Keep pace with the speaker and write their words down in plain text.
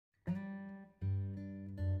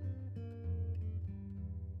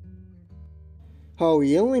Her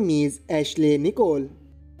real name is Ashley Nicole.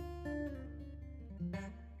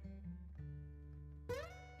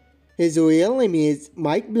 His real name is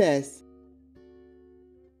Mike Bless.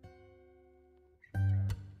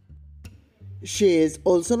 She is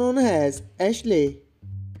also known as Ashley.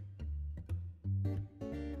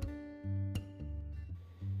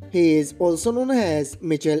 He is also known as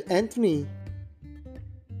Mitchell Anthony.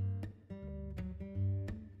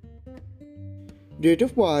 Date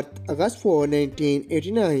of birth August 4,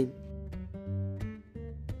 1989.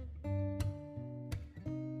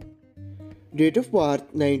 Date of birth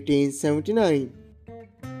 1979.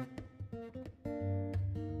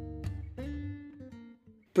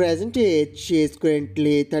 Present age she is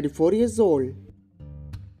currently 34 years old.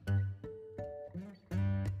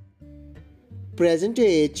 Present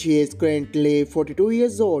age she is currently 42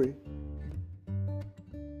 years old.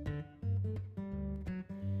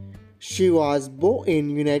 She was born in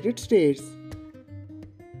United States.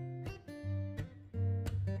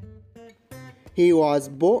 He was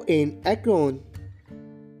born in Akron.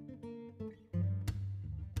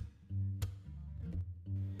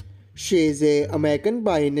 She is an American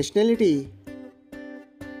by nationality.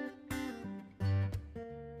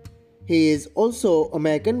 He is also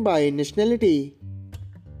American by nationality.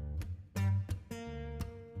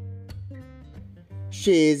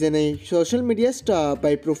 She is a social media star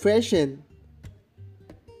by profession.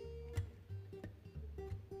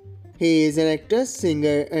 He is an actor,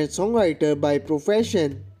 singer, and songwriter by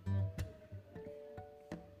profession.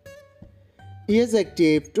 Years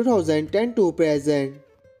active 2010 to present.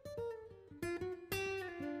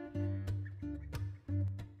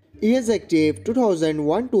 Years active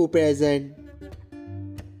 2001 to present.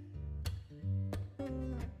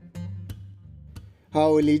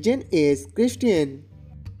 Her religion is Christian.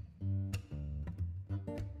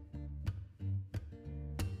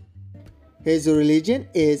 His religion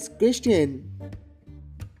is Christian.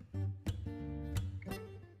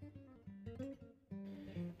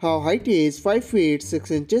 Her height is 5 feet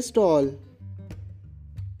 6 inches tall.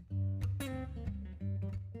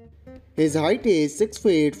 His height is 6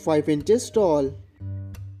 feet 5 inches tall.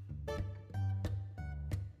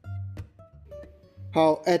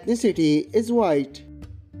 Her ethnicity is white.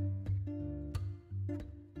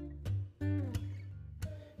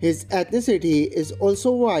 His ethnicity is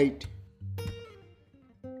also white.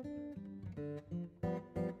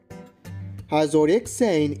 Her zodiac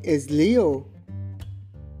sign is Leo.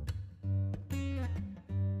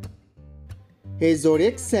 His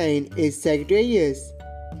zodiac sign is Sagittarius.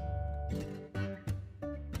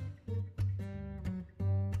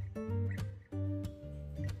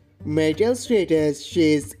 Marital status,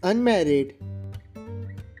 she is unmarried.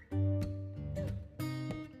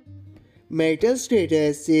 Marital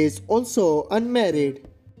status, she is also unmarried.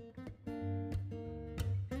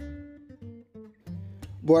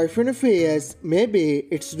 Boyfriend affairs, maybe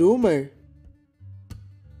it's rumor.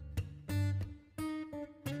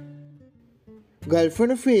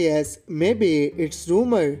 Girlfriend affairs, maybe it's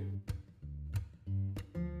rumor.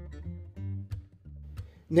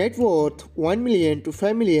 Net worth $1 million to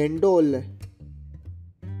 $5 million.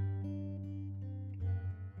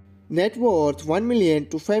 Net worth $1 million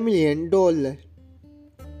to $5 million.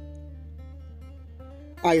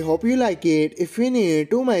 I hope you like it. If you're new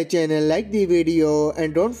to my channel, like the video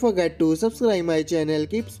and don't forget to subscribe my channel.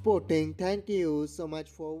 Keep supporting. Thank you so much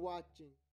for watching.